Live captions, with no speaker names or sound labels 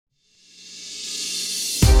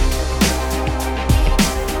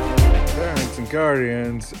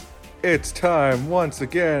Guardians. It's time once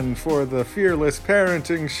again for the Fearless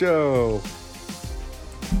Parenting Show.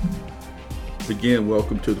 Again,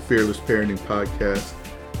 welcome to the Fearless Parenting Podcast.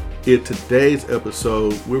 In today's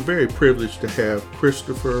episode, we're very privileged to have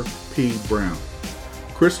Christopher P. Brown.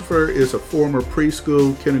 Christopher is a former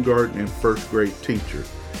preschool, kindergarten, and first grade teacher.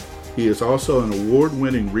 He is also an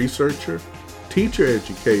award-winning researcher, teacher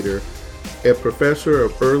educator, and professor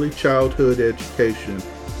of early childhood education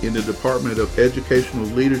in the Department of Educational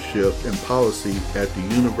Leadership and Policy at the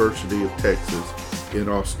University of Texas in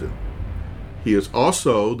Austin. He is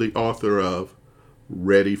also the author of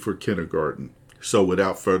Ready for Kindergarten. So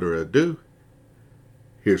without further ado,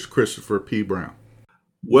 here's Christopher P. Brown.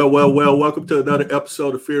 Well, welcome to another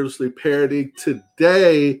episode of Fearlessly Parenting.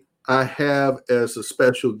 Today, I have as a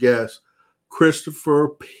special guest,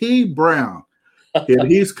 Christopher P. Brown.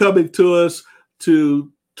 And he's coming to us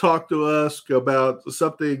to talk to us about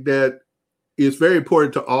something that is very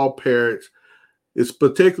important to all parents. It's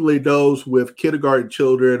particularly those with kindergarten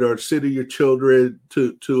children or sending your children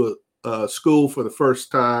to a school for the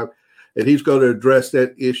first time. And he's going to address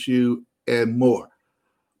that issue and more.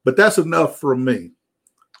 But that's enough from me.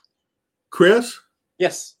 Chris?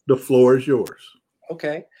 Yes. The floor is yours.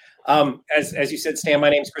 Okay. As you said, Stan, my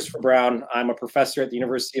name is Christopher Brown. I'm a professor at the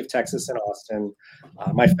University of Texas in Austin.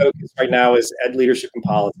 My focus right now is ed leadership and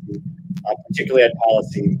policy, particularly ed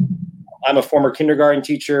policy. I'm a former kindergarten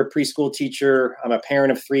teacher, preschool teacher. I'm a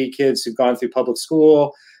parent of 3 kids who've gone through public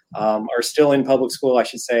school, are still in public school, I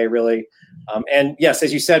should say, really. And yes,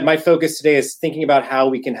 as you said, my focus today is thinking about how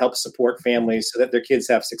we can help support families so that their kids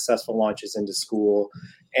have successful launches into school.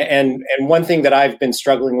 And one thing that I've been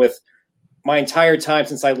struggling with my entire time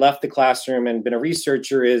since I left the classroom and been a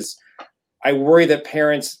researcher is I worry that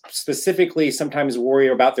parents specifically sometimes worry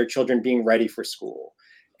about their children being ready for school.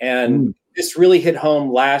 And this really hit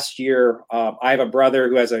home last year. I have a brother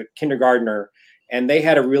who has a kindergartner, and they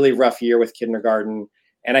had a really rough year with kindergarten.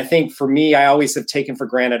 And I think for me, I always have taken for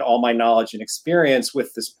granted all my knowledge and experience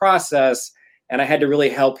with this process. And I had to really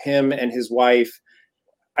help him and his wife.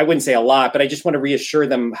 I wouldn't say a lot, but I just want to reassure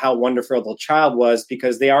them how wonderful the child was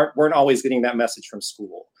because they weren't always getting that message from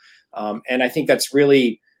school. And I think that's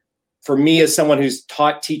really, for me as someone who's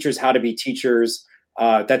taught teachers how to be teachers,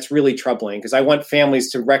 that's really troubling because I want families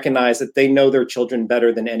to recognize that they know their children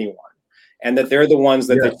better than anyone and that they're the ones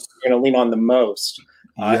that they're going to lean on the most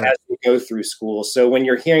as we go through school. So when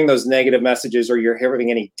you're hearing those negative messages or you're having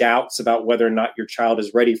any doubts about whether or not your child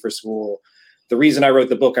is ready for school, the reason I wrote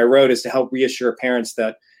the book I wrote is to help reassure parents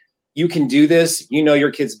that you can do this. You know your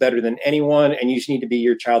kids better than anyone, and you just need to be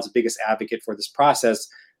your child's biggest advocate for this process.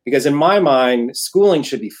 Because in my mind, schooling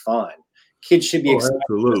should be fun. Kids should be excited.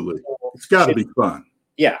 Absolutely. It's got to be fun.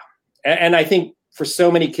 Yeah. And I think for so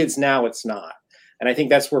many kids now, it's not. And I think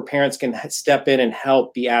that's where parents can step in and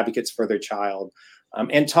help be advocates for their child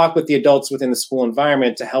and talk with the adults within the school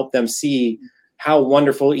environment to help them see how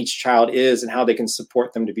wonderful each child is and how they can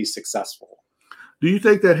support them to be successful. Do you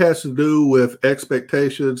think that has to do with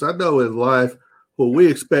expectations? I know in life, when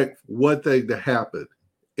we expect one thing to happen,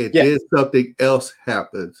 and then something else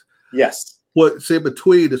happens. Yes. What's in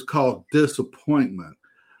between is called disappointment.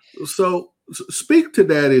 So speak to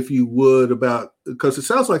that, if you would, about, because it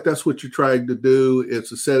sounds like that's what you're trying to do. It's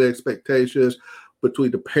to set expectations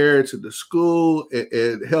between the parents and the school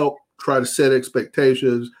and help try to set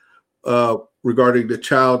expectations regarding the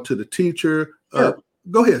child to the teacher. Sure.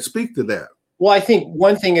 Go ahead, speak to that. Well, I think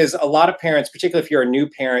one thing is a lot of parents, particularly if you're a new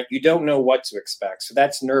parent, you don't know what to expect. So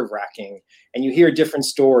that's nerve-wracking. And you hear different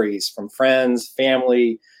stories from friends,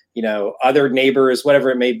 family, other neighbors,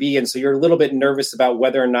 whatever it may be. And so you're a little bit nervous about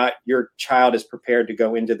whether or not your child is prepared to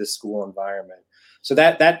go into the school environment. So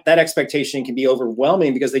that expectation can be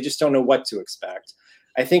overwhelming because they just don't know what to expect.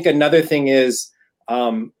 I think another thing is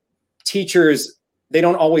teachers, they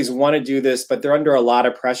don't always want to do this, but they're under a lot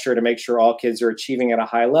of pressure to make sure all kids are achieving at a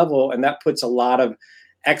high level. And that puts a lot of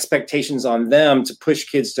expectations on them to push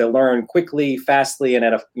kids to learn quickly, fastly, and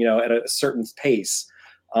at a certain pace.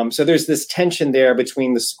 So there's this tension there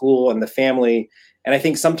between the school and the family. And I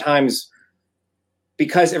think sometimes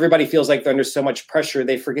because everybody feels like they're under so much pressure,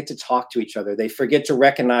 they forget to talk to each other. They forget to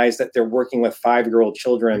recognize that they're working with 5-year-old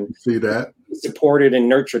children. See that? Supported and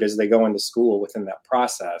nurtured as they go into school within that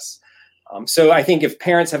process. So I think if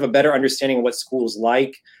parents have a better understanding of what school's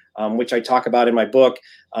like, which I talk about in my book,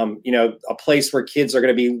 a place where kids are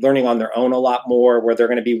going to be learning on their own a lot more, where they're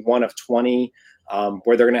going to be one of 20,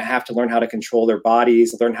 where they're going to have to learn how to control their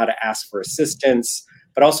bodies, learn how to ask for assistance,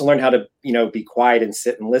 but also learn how to, be quiet and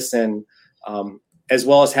sit and listen, as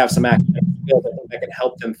well as have some academic skills that can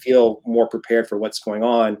help them feel more prepared for what's going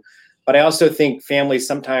on. But I also think families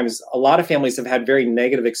sometimes, a lot of families have had very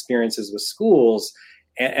negative experiences with schools,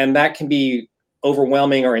 and that can be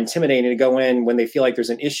overwhelming or intimidating to go in when they feel like there's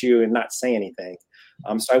an issue and not say anything.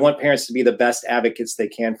 So I want parents to be the best advocates they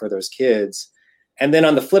can for those kids. And then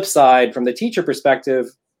on the flip side, from the teacher perspective,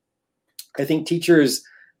 I think teachers,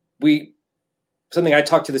 something I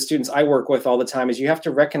talk to the students I work with all the time is you have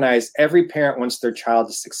to recognize every parent wants their child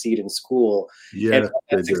to succeed in school. Yeah, and what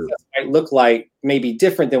that success might look like may be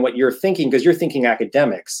different than what you're thinking, because you're thinking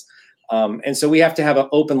academics. And so we have to have an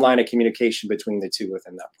open line of communication between the two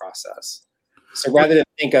within that process. So rather than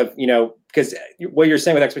think of, because what you're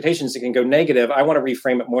saying with expectations, it can go negative. I want to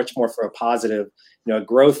reframe it much more for a positive, a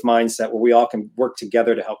growth mindset where we all can work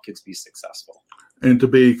together to help kids be successful. And to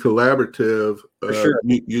be collaborative, sure.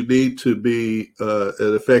 you need to be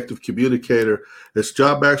an effective communicator. As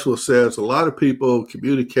John Maxwell says, a lot of people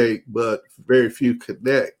communicate, but very few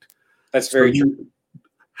connect. That's very true.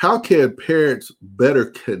 How can parents better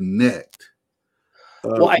connect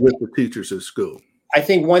with the teachers at school? I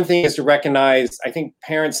think one thing is to recognize, I think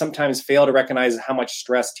parents sometimes fail to recognize how much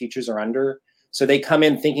stress teachers are under. So they come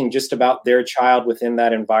in thinking just about their child within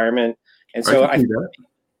that environment. And so I think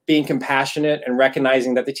being compassionate and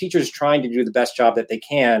recognizing that the teacher is trying to do the best job that they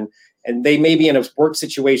can. And they may be in a work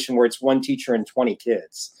situation where it's one teacher and 20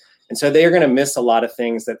 kids. And so they're going to miss a lot of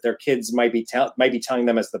things that their kids might be telling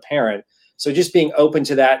them as the parent. So just being open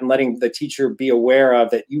to that and letting the teacher be aware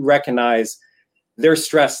of that, you recognize they're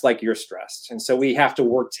stressed like you're stressed. And so we have to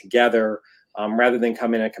work together rather than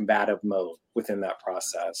come in a combative mode within that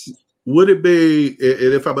process. Would it be,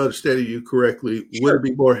 and if I'm understanding you correctly, Sure. Would it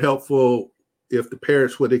be more helpful if the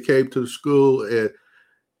parents, when they came to the school, and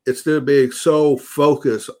instead of being so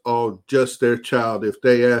focused on just their child, if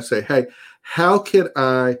they ask, say, hey, how can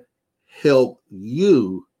I help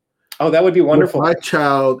you? Oh, that would be wonderful. My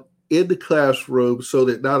child in the classroom so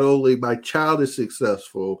that not only my child is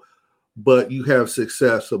successful, but you have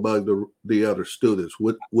success among the other students.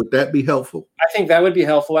 Would that be helpful? I think that would be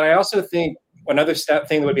helpful. And I also think another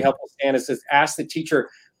thing that would be helpful, Stan, is to ask the teacher,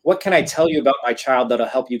 what can I tell you about my child that'll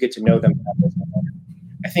help you get to know them better?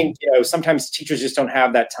 I think, sometimes teachers just don't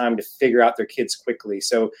have that time to figure out their kids quickly.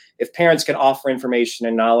 So if parents can offer information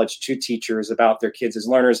and knowledge to teachers about their kids as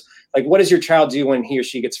learners, like what does your child do when he or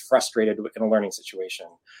she gets frustrated in a learning situation?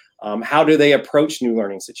 How do they approach new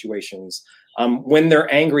learning situations? When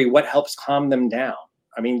they're angry, what helps calm them down?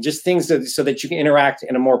 I mean, just things so that you can interact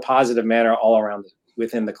in a more positive manner all around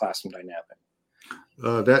within the classroom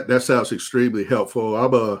dynamic. That sounds extremely helpful.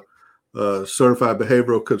 I'm a certified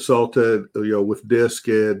behavioral consultant, with DISC,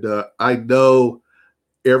 and I know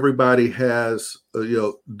everybody has,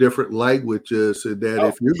 different languages, and that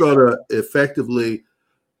if you're going to effectively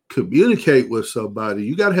communicate with somebody,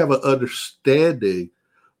 you got to have an understanding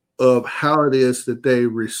of how it is that they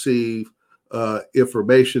receive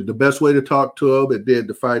information, the best way to talk to them, and then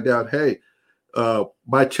to find out, hey,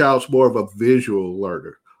 my child's more of a visual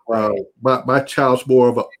learner. Right. My child's more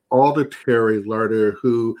of an auditory learner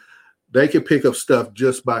who they can pick up stuff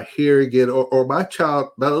just by hearing it, or my child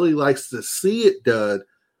not only likes to see it done,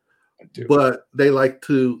 but they like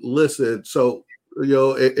to listen. So,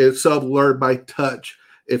 and some learn by touch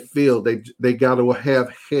and feel. They got to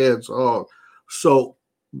have hands on. So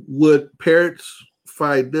would parents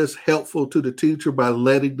find this helpful to the teacher by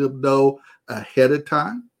letting them know ahead of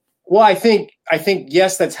time? Well, I think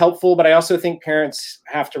yes, that's helpful, but I also think parents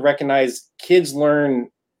have to recognize kids learn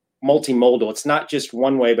multimodal. It's not just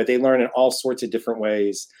one way, but they learn in all sorts of different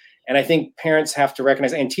ways. And I think parents have to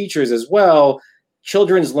recognize, and teachers as well,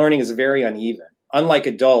 children's learning is very uneven. Unlike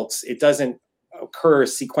adults, it doesn't occur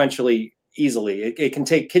sequentially easily.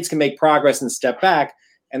 Kids can make progress and step back,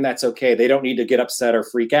 and that's okay. They don't need to get upset or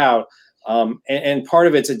freak out. And part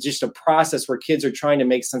of it's just a process where kids are trying to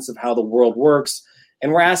make sense of how the world works.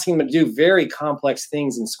 And we're asking them to do very complex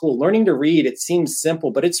things in school. Learning to read, it seems simple,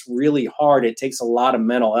 but it's really hard. It takes a lot of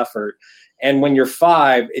mental effort. And when you're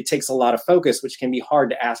 5, it takes a lot of focus, which can be hard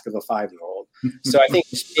to ask of a 5-year-old. So I think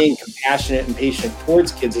just being compassionate and patient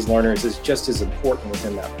towards kids as learners is just as important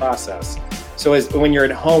within that process. So when you're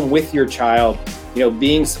at home with your child,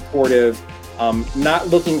 being supportive, not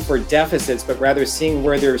looking for deficits, but rather seeing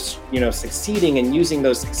where they're, succeeding and using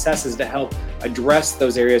those successes to help address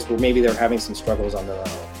those areas where maybe they're having some struggles on their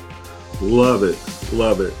own. Love it.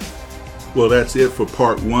 Love it. Well, that's it for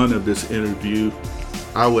part 1 of this interview.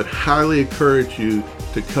 I would highly encourage you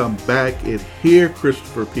to come back and hear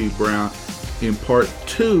Christopher P. Brown in part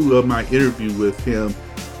 2 of my interview with him.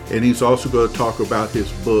 And he's also going to talk about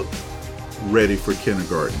his book, Ready for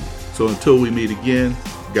Kindergarten. So until we meet again,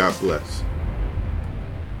 God bless.